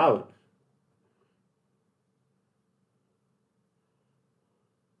 Knives Out.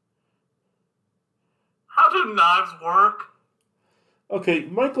 How do knives work? Okay,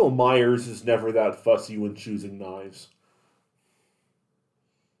 Michael Myers is never that fussy when choosing knives.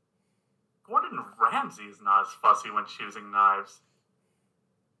 Gordon Ramsay is not as fussy when choosing knives.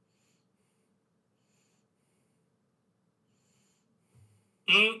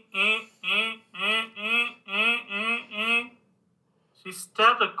 She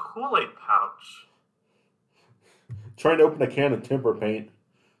stabbed a Kool-Aid pouch. Trying to open a can of timber paint.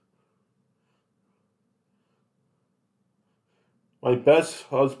 My best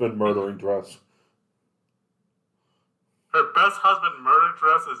husband murdering dress. Her best husband murder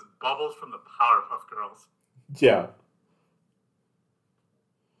dress is Bubbles from the Powerpuff Girls. Yeah.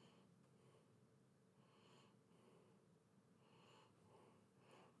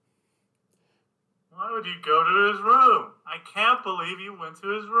 Why would you go to his room? I can't believe you went to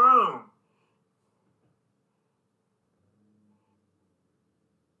his room.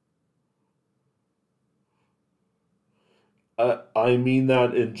 I mean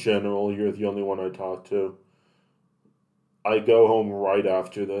that in general. You're the only one I talk to. I go home right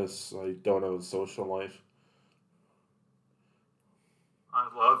after this. I don't have a social life. I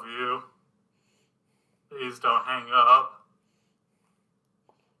love you. Please don't hang up.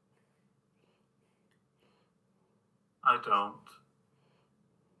 I don't.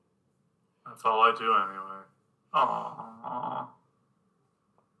 That's all I do anyway. Aww.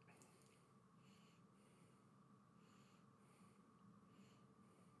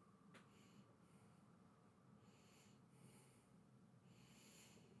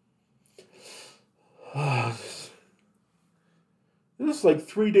 This is like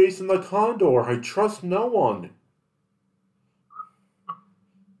 3 days in the Condor. I trust no one.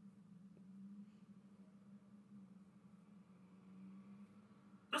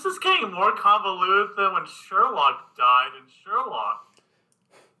 This is getting more convoluted than when Sherlock died in Sherlock.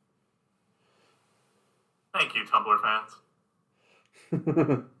 Thank you, Tumblr fans.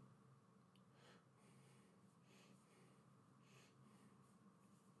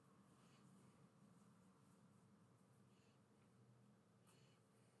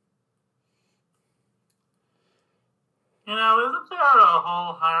 You know, isn't there a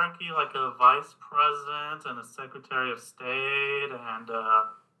whole hierarchy, like a vice president and a secretary of state and her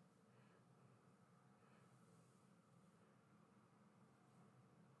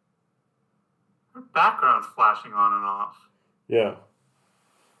background's flashing on and off. Yeah.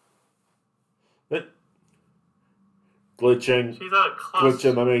 Glitching. She's at a close, glitch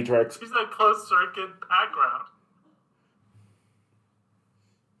in the Matrix. She's at a closed circuit background.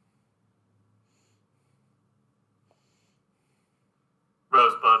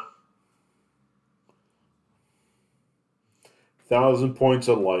 Rosebud. 1,000 points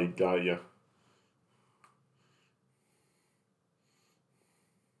of light, got you.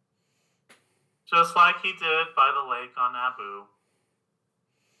 Just like he did by the lake on Naboo.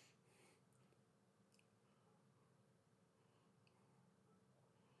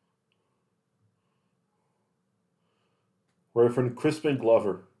 Reverend Crispin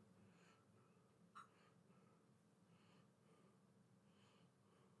Glover.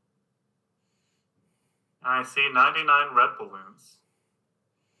 I see 99 red balloons.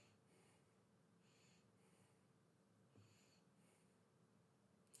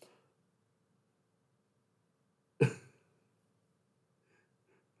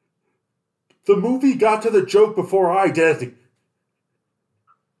 The movie got to the joke before I did.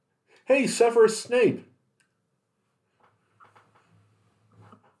 Hey, Severus Snape.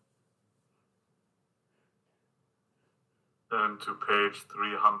 Then to page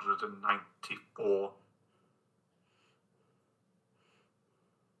 394.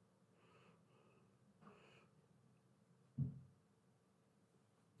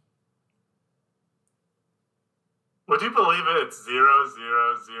 Would you believe it? It's 00000.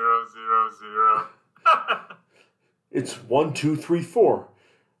 It's 1, 2, 3, 4. What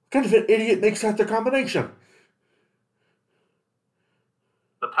kind of an idiot makes that the combination?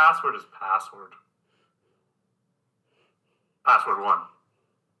 The password is password. Password 1.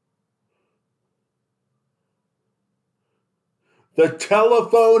 The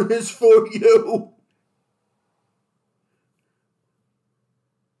telephone is for you.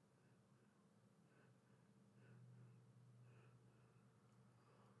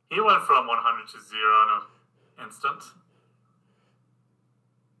 He went from 100 to 0 in an instant.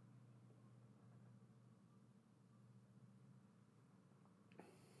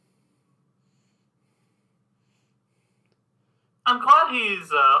 I'm glad he's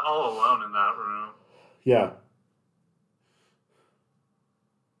all alone in that room. Yeah.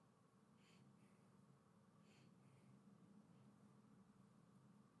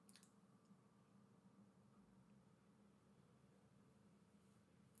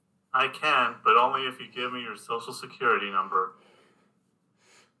 I can, but only if you give me your social security number.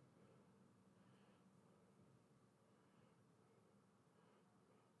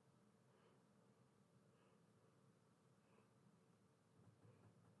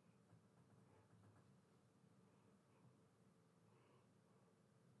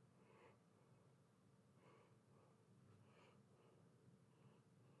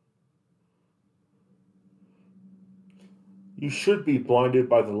 You should be blinded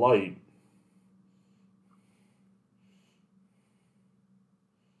by the light.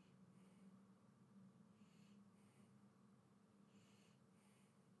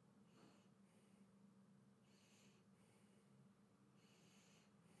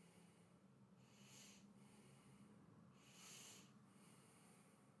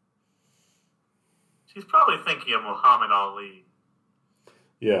 She's probably thinking of Muhammad Ali.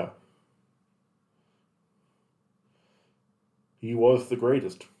 Yeah. He was the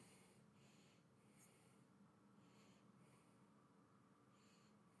greatest.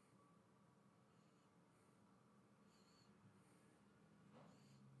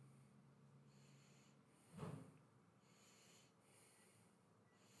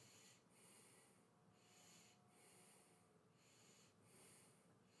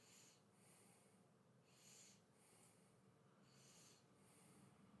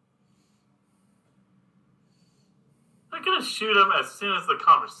 They're gonna shoot him as soon as the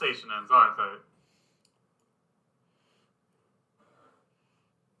conversation ends, aren't they?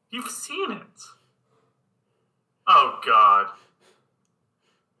 You've seen it. Oh, God.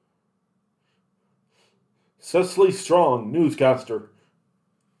 Cecily Strong, newscaster.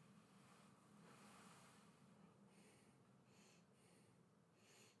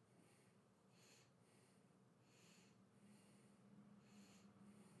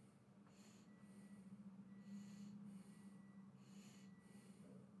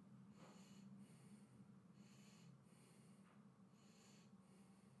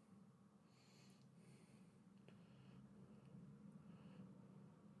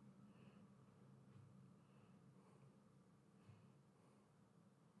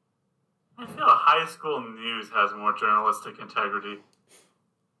 I feel high school news has more journalistic integrity.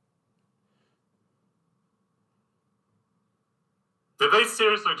 Did they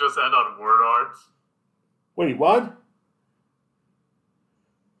seriously just end on word arts? Wait, what?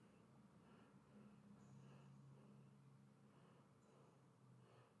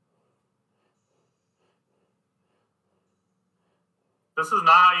 This is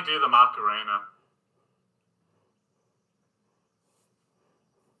not how you do the Macarena.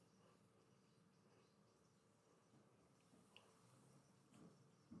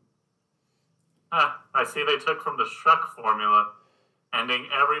 I see they took from the Shrek formula. ending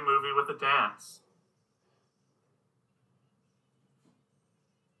every movie with a dance.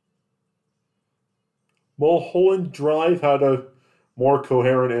 Mulholland Drive had a more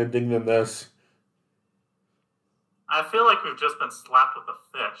coherent ending than this. I feel like we've just been slapped with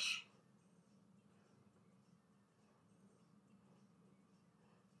a fish.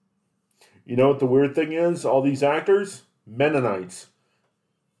 You know what the weird thing is? All these actors, Mennonites.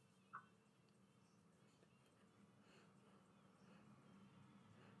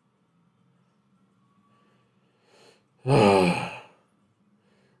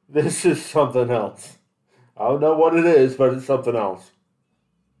 This is something else. I don't know what it is, but it's something else.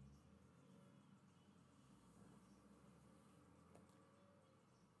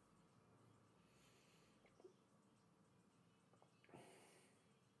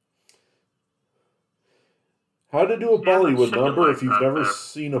 How to do a She has a Bollywood chicken number leg if you've back never there.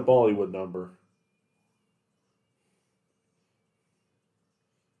 seen a Bollywood number?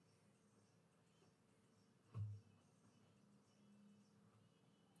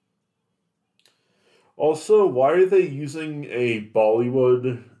 Also, why are they using a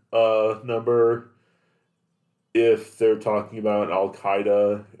Bollywood number if they're talking about Al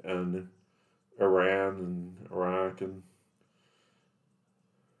Qaeda and Iran and Iraq and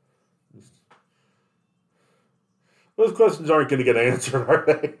those questions aren't going to get answered, are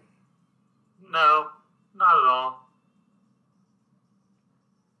they? No, not at all.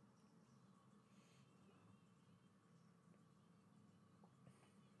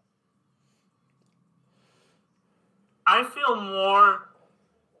 I feel more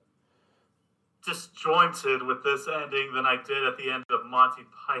disjointed with this ending than I did at the end of Monty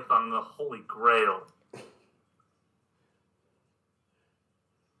Python and the Holy Grail.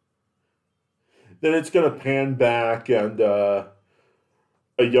 Then it's going to pan back and a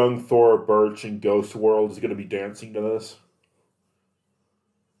young Thora Birch in Ghost World is going to be dancing to this.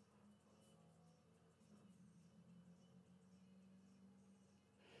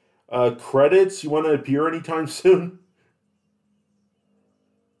 Credits? You want to appear anytime soon?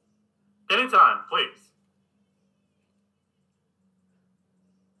 Anytime, please.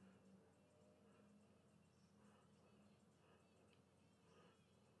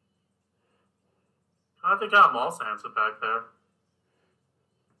 I think I'm all Sansa back there.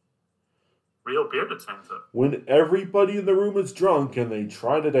 Real bearded Sansa. When everybody in the room is drunk and they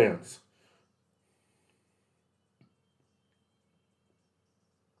try to dance.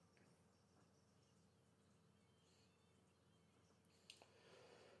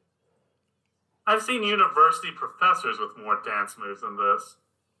 I've seen university professors with more dance moves than this.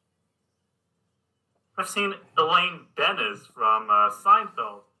 I've seen Elaine Benes from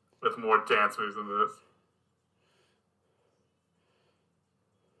Seinfeld with more dance moves than this.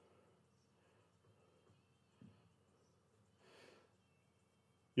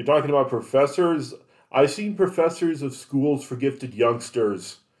 You're talking about professors? I've seen professors of schools for gifted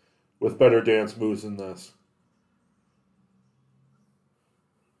youngsters with better dance moves than this.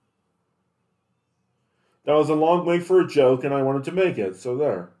 That was a long way for a joke, and I wanted to make it, so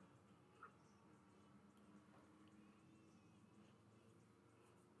there.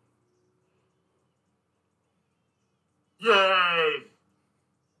 Yay!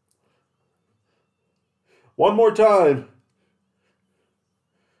 One more time.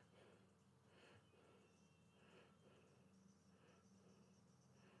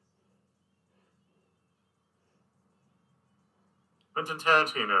 Quentin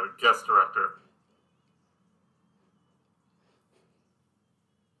Tarantino, guest director.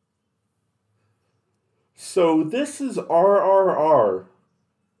 So this is RRR.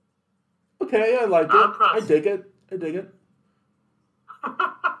 Okay, I like Not it. I impressed. dig it. I dig it.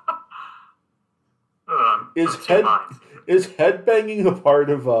 Is two minds. headbanging a part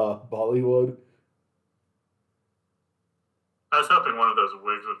of Bollywood? I was hoping one of those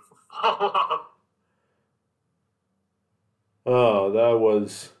wigs would fall off. Oh,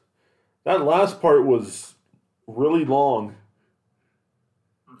 that last part was really long.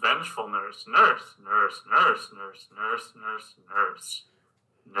 Vengeful nurse, nurse, nurse, nurse, nurse, nurse, nurse, nurse,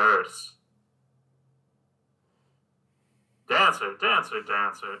 nurse. Dancer, dancer,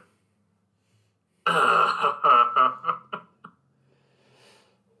 dancer.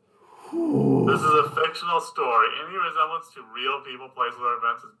 This is a fictional story. Any resemblance to real people, places, or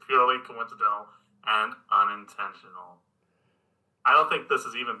events is purely coincidental and unintentional. I don't think this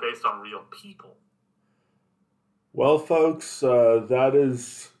is even based on real people. Well, folks, that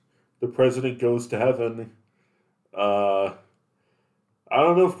is The President Goes to Heaven. I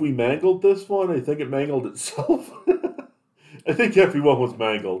don't know if we mangled this one. I think it mangled itself. I think everyone was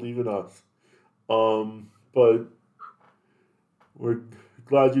mangled, even us. But we're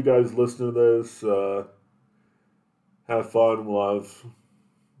glad you guys listen to this. Have fun. We'll have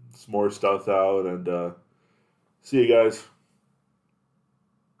some more stuff out, and see you guys.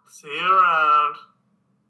 See you around.